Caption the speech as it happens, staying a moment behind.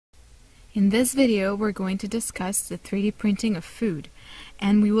In this video, we're going to discuss the 3D printing of food,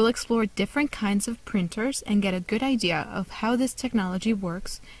 and we will explore different kinds of printers and get a good idea of how this technology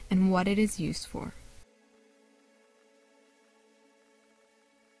works and what it is used for.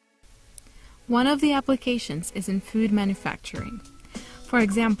 One of the applications is in food manufacturing. For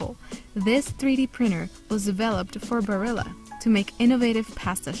example, this 3D printer was developed for Barilla to make innovative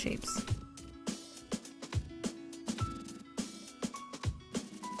pasta shapes.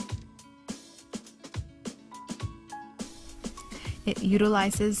 It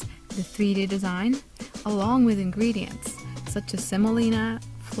utilizes the 3D design along with ingredients such as semolina,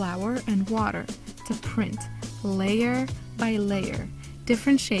 flour, and water to print layer by layer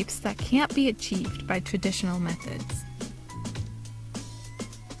different shapes that can't be achieved by traditional methods.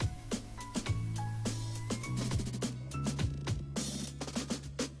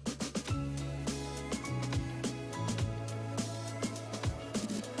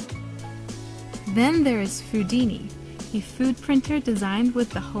 Then there is Foodini, a food printer designed with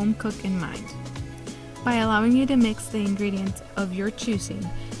the home cook in mind. By allowing you to mix the ingredients of your choosing,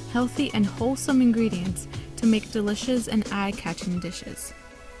 healthy and wholesome ingredients to make delicious and eye-catching dishes.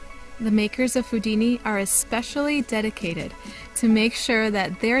 The makers of Foodini are especially dedicated to make sure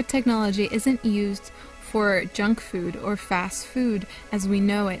that their technology isn't used for junk food or fast food as we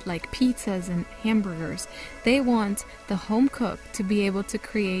know it, like pizzas and hamburgers. They want the home cook to be able to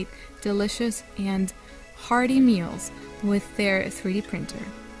create delicious and hearty meals with their 3D printer.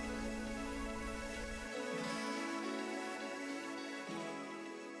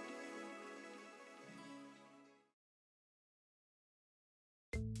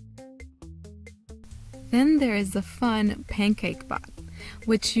 Then there is the fun Pancake Bot,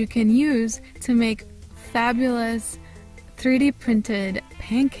 which you can use to make fabulous 3D printed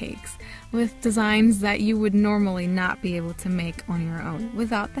pancakes with designs that you would normally not be able to make on your own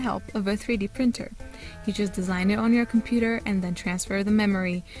without the help of a 3D printer. You just design it on your computer and then transfer the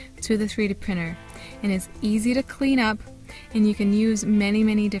memory to the 3D printer. And it's easy to clean up, and you can use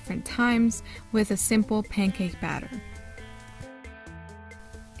many different times with a simple pancake batter.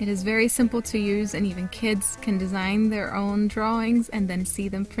 It is very simple to use, and even kids can design their own drawings and then see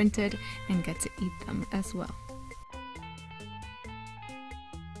them printed and get to eat them as well.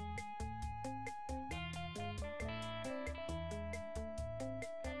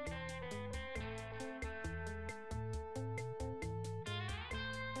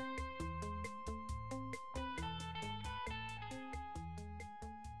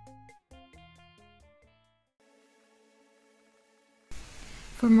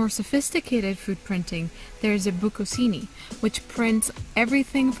 For more sophisticated food printing, there is a Bucosini, which prints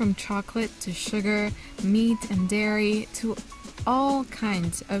everything from chocolate to sugar, meat and dairy, to all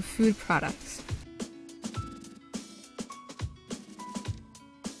kinds of food products.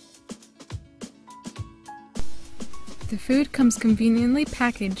 The food comes conveniently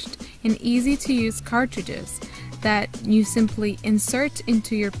packaged in easy-to-use cartridges that you simply insert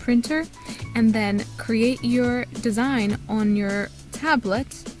into your printer and then create your design on your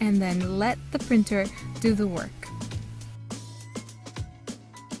tablet and then let the printer do the work.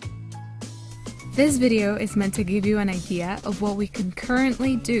 This video is meant to give you an idea of what we can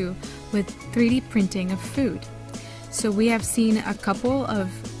currently do with 3D printing of food. So we have seen a couple of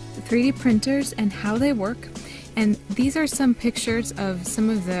 3D printers and how they work, and these are some pictures of some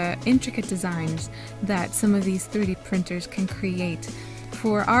of the intricate designs that some of these 3D printers can create.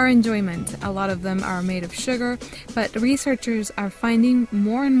 For our enjoyment, a lot of them are made of sugar, but researchers are finding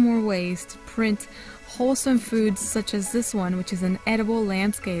more and more ways to print wholesome foods such as this one, which is an edible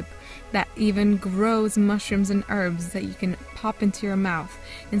landscape that even grows mushrooms and herbs that you can pop into your mouth.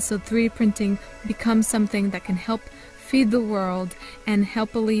 And so 3D printing becomes something that can help feed the world and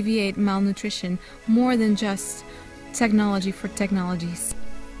help alleviate malnutrition more than just technology for technology's.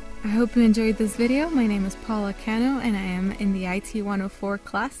 I hope you enjoyed this video. My name is Paula Cano and I am in the IT 104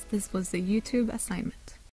 class. This was the YouTube assignment.